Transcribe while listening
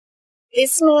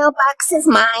This mailbox is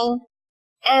mine,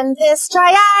 and this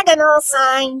triagonal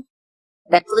sign.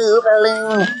 That blue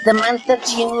balloon, the month of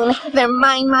June, they're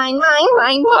mine, mine, mine,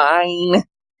 mine, mine.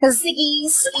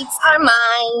 Ziggy's sweets are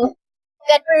mine.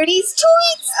 That birdie's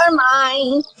tweets are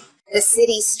mine. The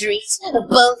city streets,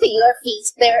 both your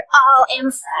feet, they're all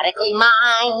emphatically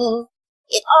mine.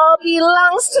 It all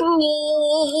belongs to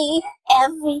me,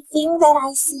 everything that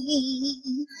I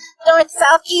see. North,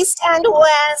 south, east, and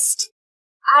west.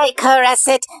 I caress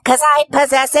it, 'cause I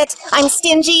possess it. I'm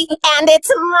stingy, and it's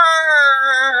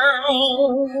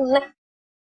mine.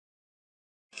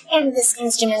 And this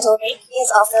instrumental break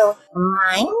is also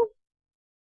mine.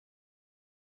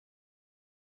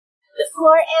 The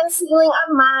floor and ceiling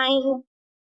are mine.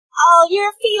 All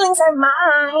your feelings are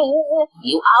mine.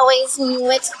 You always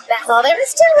knew it. That's all there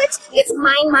is to it. It's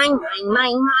mine, mine, mine,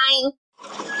 mine, mine.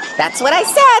 That's what I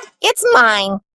said. It's mine.